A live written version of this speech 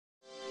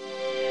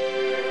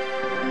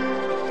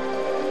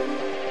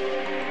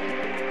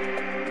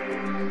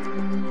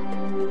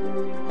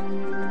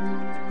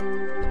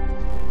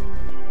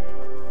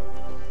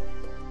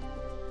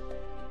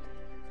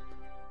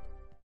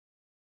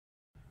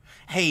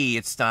Hey,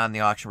 it's Don,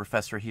 the Auction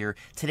Professor here.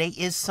 Today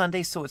is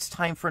Sunday, so it's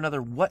time for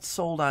another What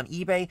Sold on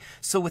eBay.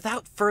 So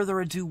without further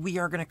ado, we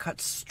are going to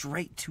cut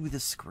straight to the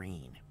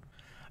screen.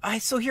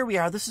 Alright, so here we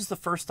are. This is the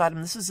first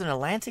item. This is an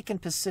Atlantic and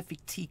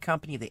Pacific Tea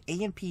Company, the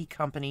A&P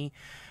Company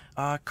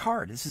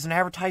card. This is an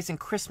advertising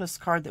Christmas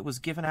card that was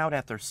given out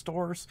at their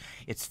stores.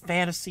 It's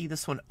fantasy.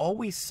 This one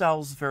always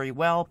sells very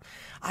well.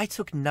 I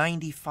took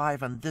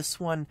 95 on this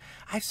one.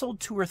 I've sold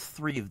 2 or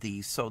 3 of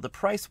these, so the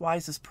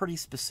price-wise is pretty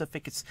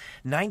specific. It's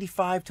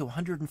 $95 to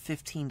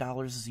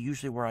 $115 is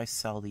usually where I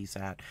sell these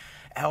at.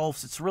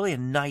 Elves, it's really a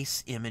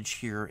nice image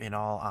here, in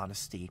all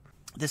honesty.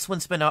 This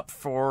one's been up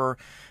for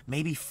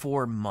maybe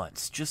 4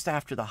 months, just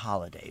after the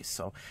holidays.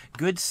 So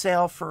good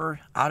sale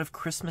for out of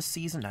Christmas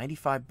season,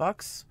 95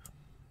 bucks.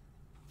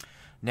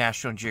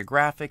 National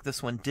Geographic,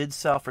 this one did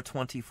sell for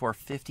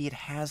 $24.50. It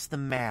has the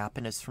map,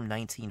 and it's from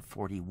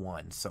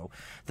 1941. So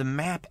the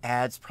map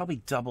adds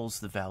probably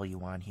doubles the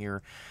value on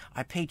here.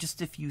 I paid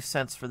just a few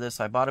cents for this.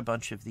 I bought a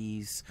bunch of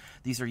these.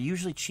 These are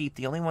usually cheap.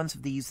 The only ones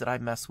of these that I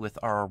mess with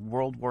are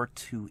World War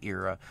II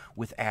era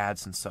with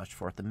ads and such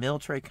forth. The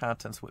military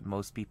content's what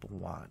most people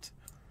want.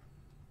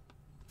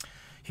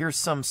 Here's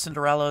some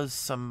Cinderellas,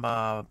 some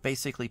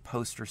basically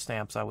poster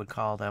stamps, I would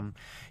call them.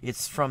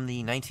 It's from the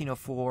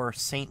 1904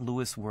 St.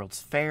 Louis World's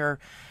Fair.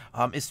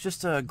 It's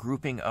just a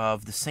grouping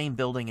of the same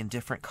building in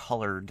different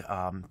colored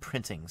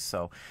printings.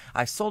 So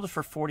I sold it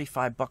for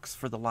 45 bucks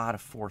for the lot of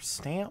 4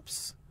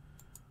 stamps.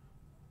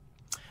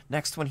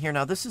 Next one here.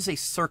 Now this is a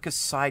circus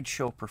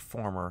sideshow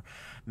performer,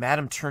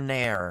 Madame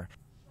Tournaire.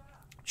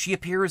 She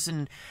appears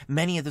in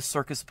many of the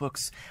circus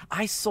books.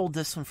 I sold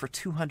this one for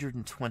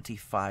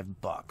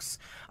 225 bucks.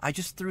 I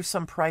just threw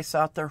some price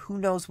out there. Who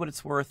knows what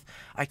it's worth?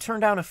 I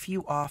turned down a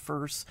few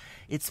offers.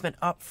 It's been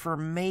up for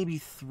maybe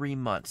 3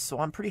 months, so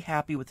I'm pretty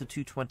happy with the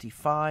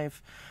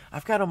 225.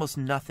 I've got almost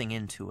nothing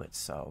into it,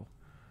 so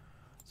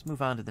let's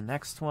move on to the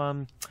next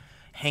one.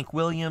 Hank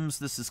Williams,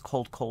 this is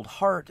Cold Cold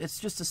Heart. It's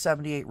just a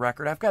 78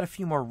 record. I've got a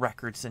few more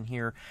records in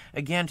here.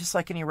 Again, just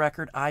like any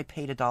record, I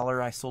paid $1.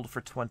 I sold it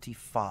for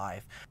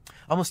 25.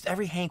 Almost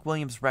every Hank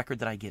Williams record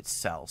that I get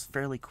sells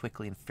fairly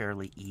quickly and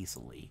fairly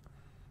easily.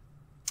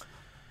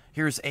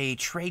 Here's a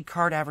trade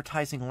card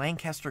advertising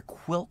Lancaster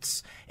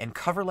quilts and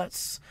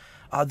coverlets.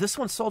 This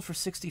one sold for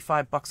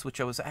 65 bucks,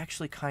 which I was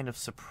actually kind of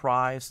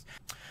surprised.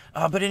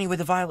 But anyway,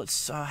 the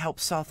violets help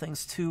sell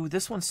things too.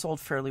 This one sold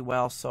fairly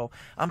well, so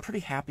I'm pretty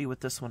happy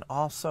with this one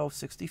also.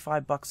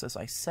 65 bucks, as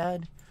I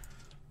said.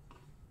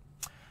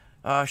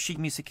 Sheet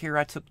music here,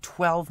 I took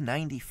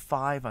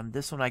 $12.95 on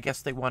this one. I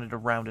guess they wanted to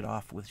round it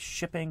off with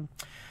shipping.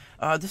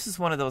 This is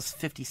one of those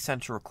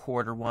 50-cent or a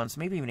quarter ones.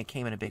 Maybe even it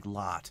came in a big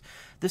lot.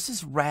 This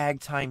is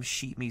Ragtime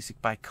sheet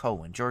music by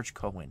Cohen, George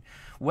Cohen.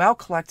 Well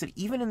collected,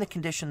 even in the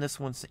condition this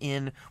one's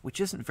in, which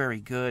isn't very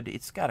good.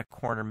 It's got a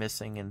corner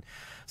missing and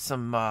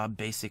some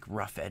basic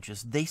rough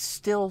edges. They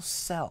still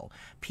sell.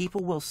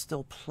 People will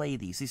still play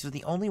these. These are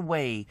the only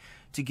way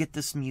to get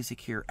this music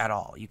here at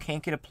all. You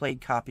can't get a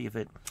played copy of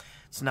it.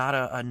 It's not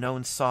a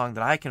known song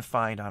that I can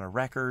find on a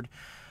record.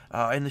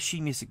 And the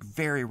sheet music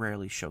very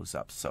rarely shows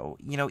up. So,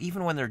 you know,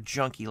 even when they're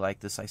junky like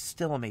this, I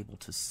still am able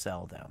to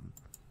sell them.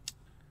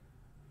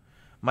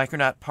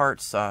 Micronaut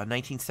parts,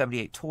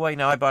 1978 toy.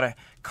 Now, I bought a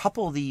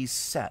couple of these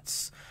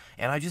sets,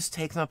 and I just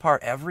take them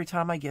apart every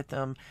time I get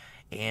them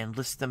and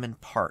list them in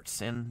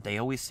parts. And they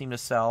always seem to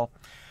sell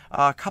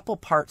a couple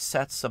part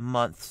sets a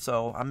month.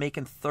 So I'm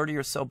making 30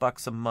 or so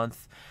bucks a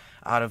month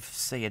out of,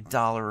 say,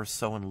 $1 or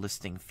so in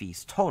listing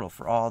fees total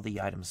for all the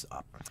items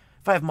up.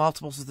 If I have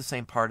multiples of the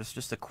same part, it's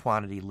just a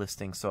quantity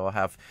listing. So I'll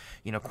have,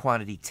 you know,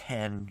 quantity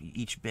 10.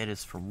 Each bid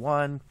is for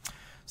 1.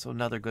 So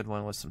another good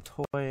one with some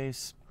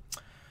toys.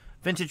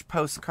 Vintage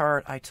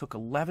postcard. I took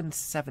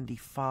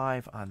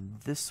 $11.75 on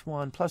this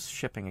one, plus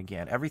shipping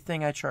again.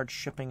 Everything I charge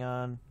shipping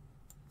on.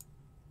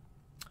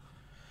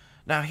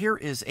 Now here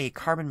is a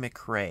Carmen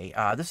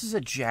McRae. This is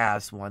a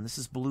jazz one. This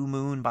is Blue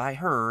Moon by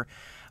her.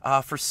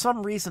 For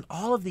some reason,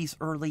 all of these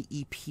early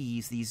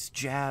EPs, these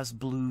jazz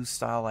blues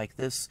style like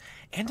this,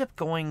 end up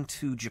going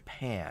to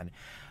Japan,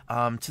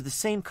 to the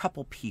same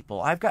couple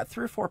people. I've got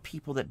 3 or 4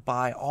 people that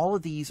buy all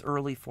of these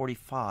early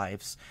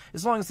 45s,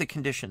 as long as the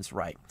condition's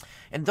right.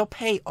 And they'll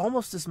pay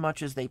almost as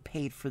much as they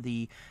paid for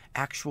the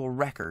actual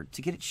record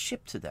to get it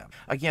shipped to them.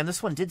 Again,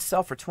 this one did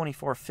sell for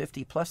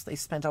 $24.50, plus they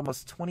spent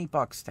almost 20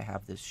 bucks to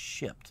have this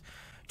shipped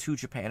to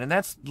Japan, and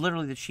that's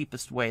literally the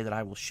cheapest way that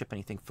I will ship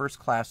anything, first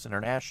class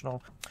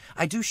international.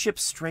 I do ship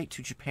straight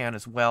to Japan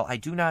as well. I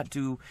do not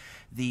do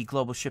the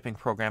global shipping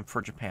program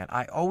for Japan.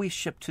 I always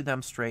ship to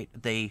them straight.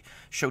 They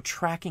show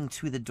tracking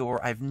to the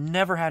door. I've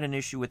never had an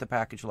issue with a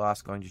package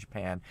loss going to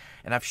Japan,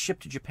 and I've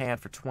shipped to Japan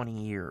for 20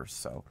 years,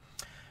 so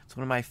it's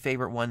one of my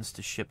favorite ones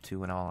to ship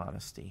to, in all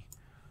honesty.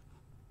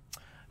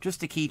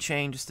 Just a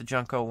keychain, just a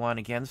Junko one.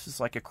 Again, this is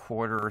like a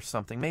quarter or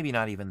something. Maybe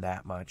not even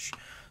that much.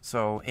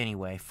 So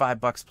anyway,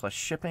 $5 plus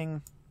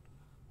shipping.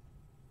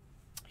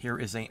 Here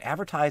is an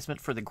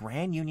advertisement for the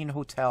Grand Union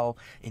Hotel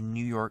in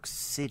New York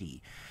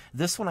City.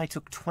 This one I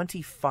took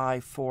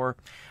 25 for.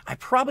 I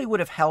probably would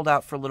have held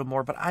out for a little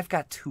more, but I've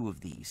got 2 of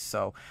these.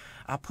 So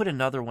I'll put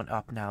another one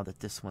up now that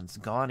this one's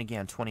gone.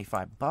 Again,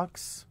 25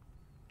 bucks.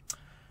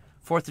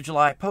 4th of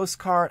July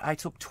postcard, I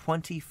took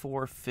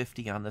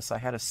 $24.50 on this. I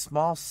had a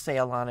small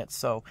sale on it,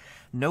 so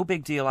no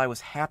big deal. I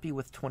was happy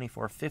with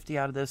 $24.50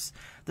 out of this.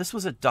 This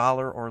was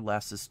 $1 or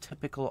less, as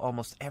typical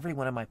almost every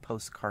one of my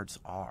postcards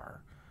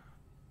are.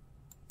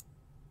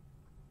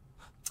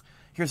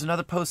 Here's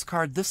another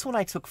postcard. This one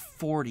I took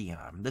 40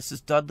 on. This is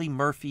Dudley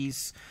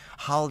Murphy's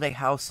Holiday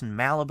House in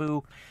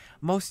Malibu.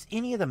 Most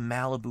any of the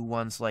Malibu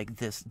ones like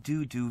this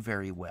do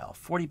very well.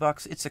 40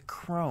 bucks. It's a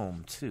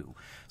chrome too,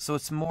 so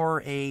it's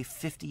more a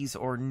 50s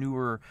or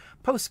newer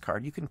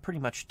postcard. You can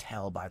pretty much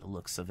tell by the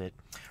looks of it.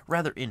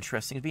 Rather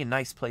interesting. It'd be a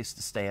nice place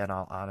to stay, in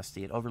all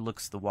honesty. It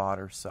overlooks the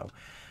water, so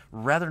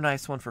rather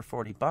nice one for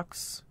 40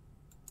 bucks.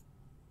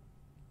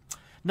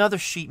 Another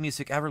sheet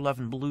music,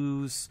 Ever-Lovin'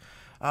 Blues.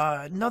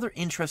 Another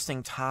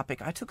interesting topic.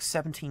 I took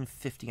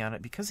 $17.50 on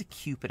it because of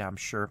Cupid, I'm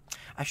sure.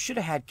 I should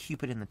have had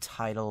Cupid in the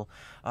title.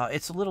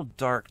 It's a little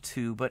dark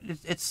too, but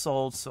it's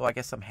sold, so I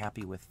guess I'm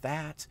happy with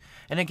that.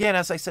 And again,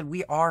 as I said,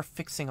 we are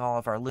fixing all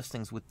of our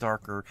listings with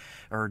darker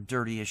or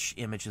dirty-ish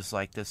images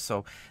like this,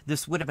 so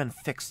this would have been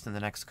fixed in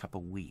the next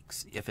couple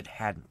weeks if it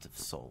hadn't have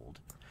sold.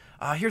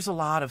 Here's a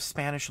lot of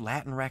Spanish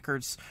Latin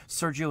records.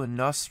 Sergio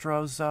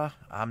Nostroza.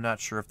 I'm not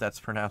sure if that's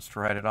pronounced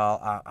right at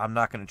all. I'm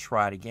not going to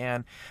try it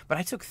again. But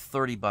I took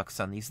 30 bucks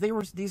on these.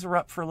 These are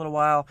up for a little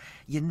while.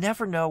 You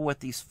never know what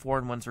these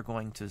foreign ones are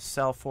going to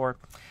sell for.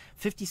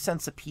 50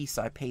 cents a piece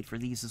I paid for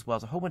these, as well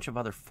as a whole bunch of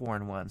other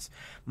foreign ones.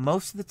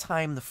 Most of the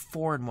time, the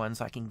foreign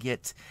ones I can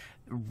get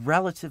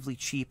relatively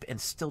cheap and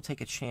still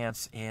take a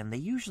chance, and they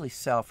usually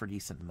sell for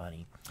decent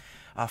money.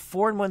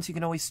 Foreign ones you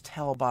can always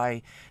tell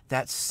by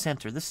that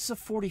center. This is a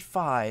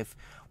 45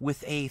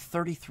 with a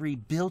 33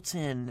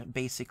 built-in,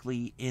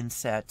 basically,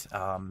 inset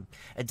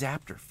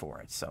adapter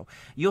for it. So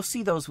you'll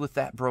see those with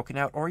that broken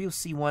out, or you'll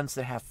see ones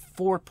that have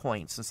 4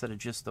 points instead of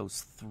just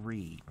those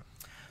 3.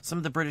 Some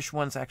of the British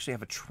ones actually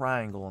have a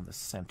triangle in the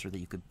center that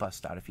you could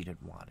bust out if you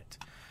didn't want it.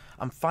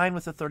 I'm fine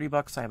with the 30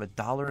 bucks. I have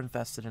 $1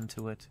 invested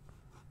into it.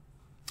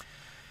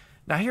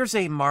 Now here's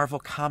a Marvel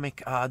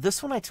comic.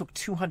 This one I took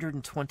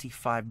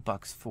 225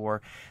 bucks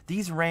for.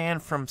 These ran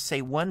from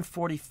say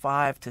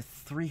 145 to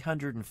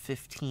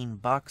 315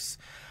 bucks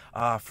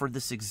for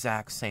this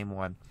exact same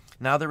one.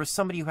 Now there was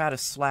somebody who had a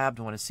slabbed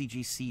one, a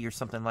CGC or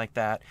something like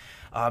that,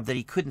 that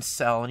he couldn't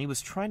sell, and he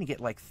was trying to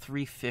get like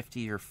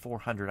 350 or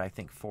 400, I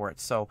think, for it.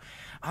 So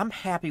I'm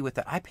happy with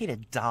that. I paid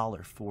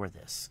 $1 for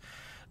this.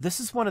 This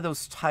is one of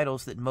those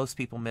titles that most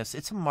people miss.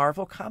 It's a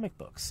Marvel comic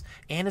books,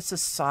 and it's a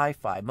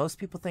sci-fi. Most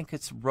people think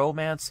it's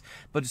romance,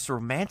 but it's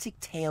romantic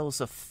tales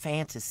of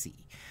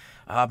fantasy.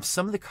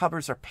 Some of the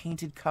covers are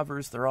painted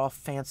covers. They're all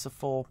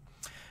fanciful.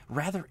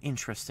 Rather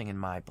interesting in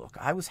my book.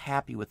 I was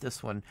happy with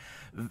this one.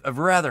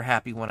 Rather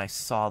happy when I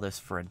saw this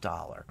for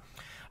 $1.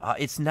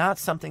 It's not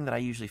something that I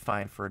usually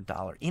find for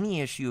 $1.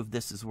 Any issue of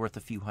this is worth a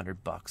few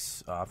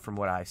 $100 from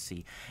what I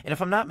see. And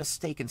if I'm not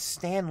mistaken,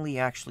 Stan Lee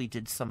actually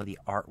did some of the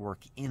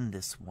artwork in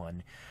this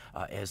one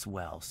as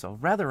well. So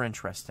rather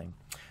interesting.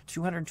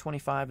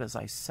 225, as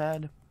I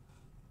said.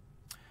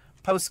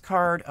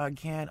 Postcard,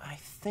 again, I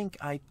think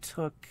I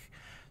took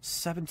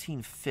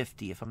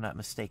 $17.50, if I'm not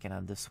mistaken,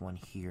 on this one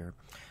here.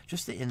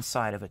 Just the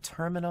inside of a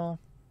terminal.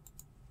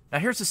 Now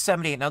here's a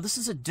 78. Now this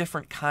is a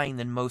different kind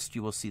than most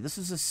you will see. This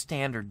is a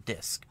standard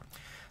disc.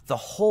 The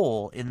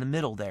hole in the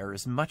middle there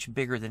is much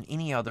bigger than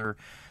any other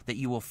that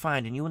you will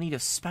find, and you will need a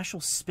special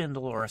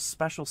spindle or a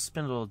special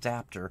spindle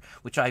adapter,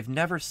 which I've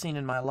never seen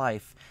in my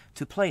life,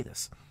 to play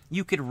this.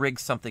 You could rig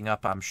something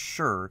up, I'm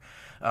sure,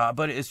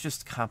 but it's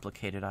just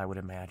complicated, I would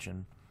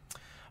imagine.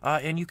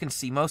 And you can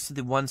see most of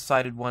the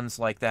one-sided ones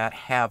like that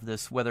have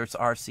this, whether it's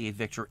RCA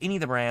Victor or any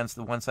of the brands,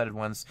 the one-sided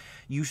ones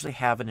usually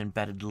have an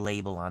embedded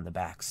label on the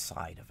back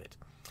side of it.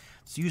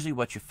 It's usually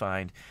what you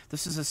find.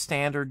 This is a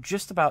standard,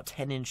 just about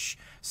 10-inch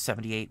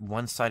 78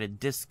 one-sided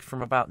disc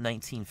from about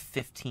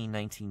 1915,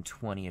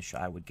 1920-ish,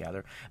 I would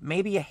gather.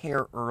 Maybe a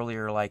hair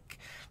earlier, like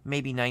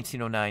maybe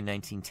 1909,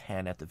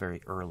 1910 at the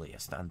very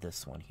earliest on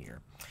this one here.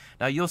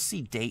 Now you'll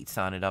see dates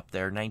on it up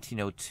there,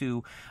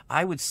 1902.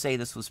 I would say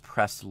this was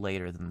pressed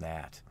later than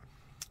that.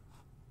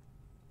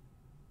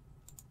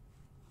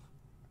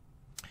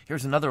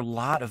 Here's another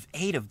lot of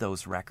 8 of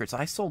those records.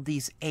 I sold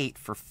these 8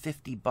 for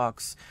 50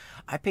 bucks.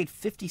 I paid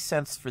 50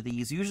 cents for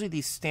these. Usually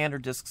these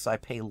standard discs I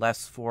pay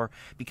less for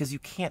because you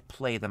can't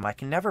play them. I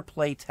can never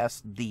play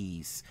test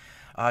these.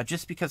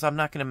 Just because I'm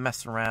not going to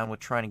mess around with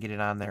trying to get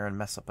it on there and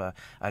mess up a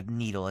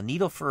needle. A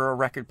needle for a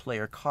record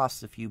player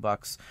costs a few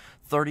bucks,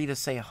 30 to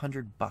say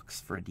 100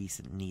 bucks for a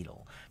decent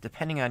needle,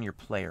 depending on your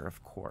player,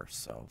 of course.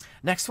 So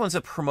next one's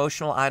a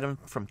promotional item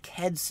from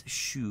Ked's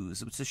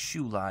Shoes. It's a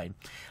shoe line.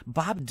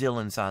 Bob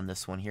Dylan's on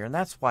this one here, and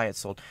that's why it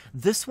sold.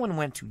 This one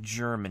went to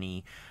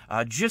Germany,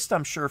 just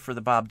I'm sure for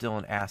the Bob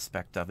Dylan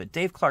aspect of it.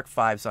 Dave Clark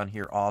 5's on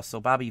here also.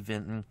 Bobby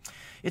Vinton.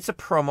 It's a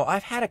promo.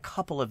 I've had a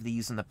couple of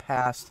these in the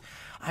past.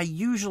 I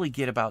usually give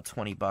get about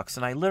 20 bucks.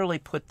 And I literally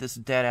put this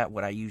dead at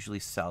what I usually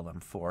sell them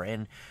for.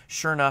 And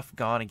sure enough,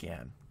 gone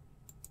again.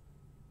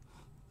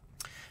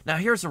 Now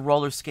here's a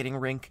roller skating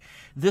rink.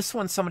 This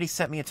one, somebody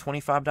sent me a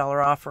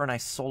 $25 offer and I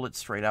sold it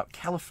straight out.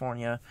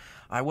 California.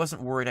 I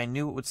wasn't worried. I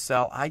knew it would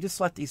sell. I just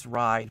let these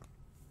ride.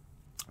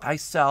 I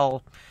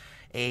sell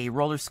a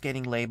roller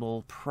skating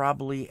label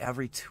probably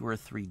every 2 or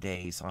 3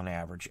 days on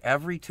average.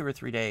 Every 2 or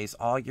 3 days,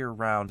 all year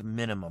round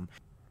minimum.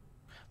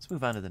 Let's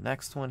move on to the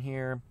next one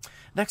here.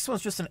 Next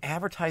one's just an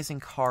advertising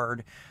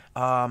card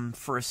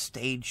for a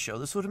stage show.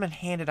 This would have been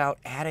handed out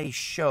at a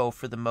show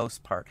for the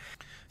most part.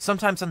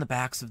 Sometimes on the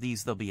backs of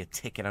these there'll be a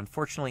ticket.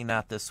 Unfortunately,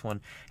 not this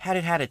one. Had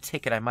it had a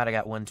ticket, I might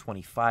have got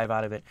 $125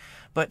 out of it.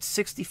 But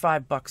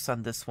 65 bucks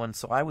on this one,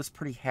 so I was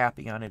pretty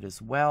happy on it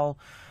as well.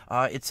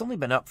 It's only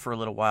been up for a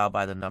little while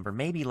by the number,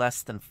 maybe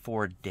less than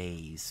 4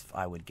 days,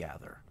 I would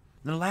gather.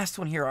 And the last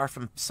one here are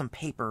from some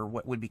paper,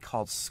 what would be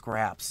called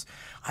scraps.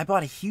 I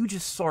bought a huge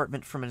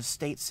assortment from an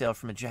estate sale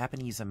from a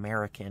Japanese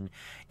American,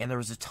 and there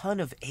was a ton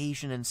of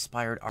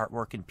Asian-inspired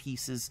artwork and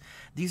pieces.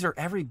 These are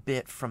every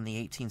bit from the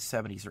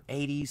 1870s or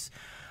 80s.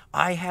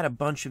 I had a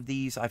bunch of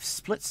these. I've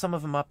split some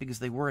of them up because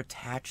they were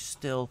attached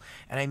still,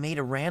 and I made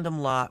a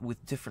random lot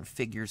with different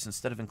figures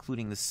instead of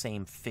including the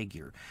same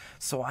figure.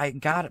 So I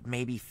got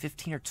maybe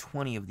 15 or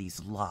 20 of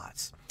these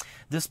lots.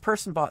 This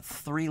person bought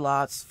 3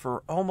 lots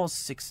for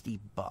almost 60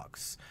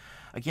 bucks.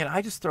 Again,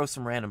 I just throw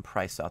some random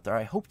price out there.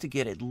 I hope to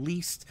get at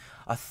least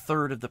a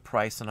third of the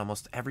price on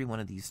almost every one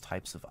of these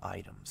types of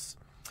items.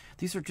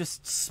 These are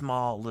just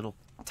small, little,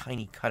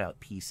 tiny cutout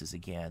pieces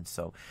again.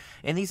 So,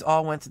 and these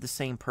all went to the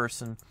same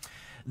person.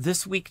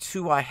 This week,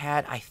 too, I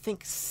had, I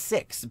think,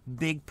 6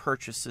 big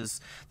purchases.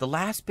 The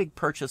last big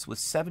purchase was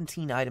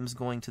 17 items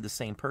going to the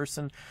same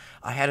person.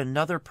 I had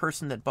another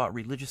person that bought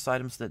religious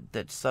items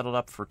that settled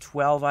up for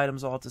 12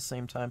 items all at the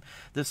same time.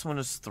 This one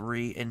is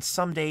 3. And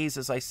some days,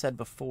 as I said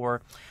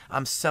before,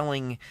 I'm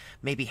selling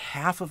maybe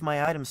half of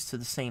my items to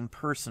the same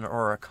person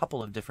or a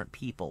couple of different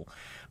people.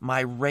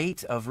 My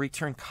rate of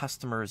return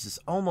customers is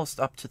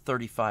almost up to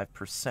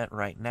 35%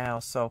 right now,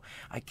 so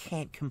I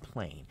can't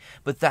complain.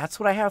 But that's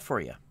what I have for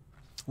you.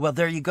 Well,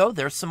 there you go.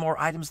 There's some more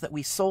items that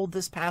we sold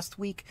this past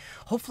week.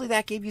 Hopefully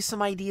that gave you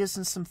some ideas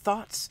and some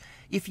thoughts.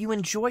 If you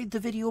enjoyed the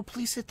video,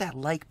 please hit that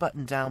like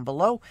button down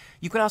below.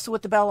 You can also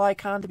hit the bell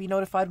icon to be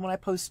notified when I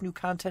post new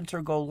content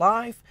or go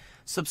live.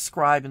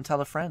 Subscribe and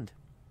tell a friend.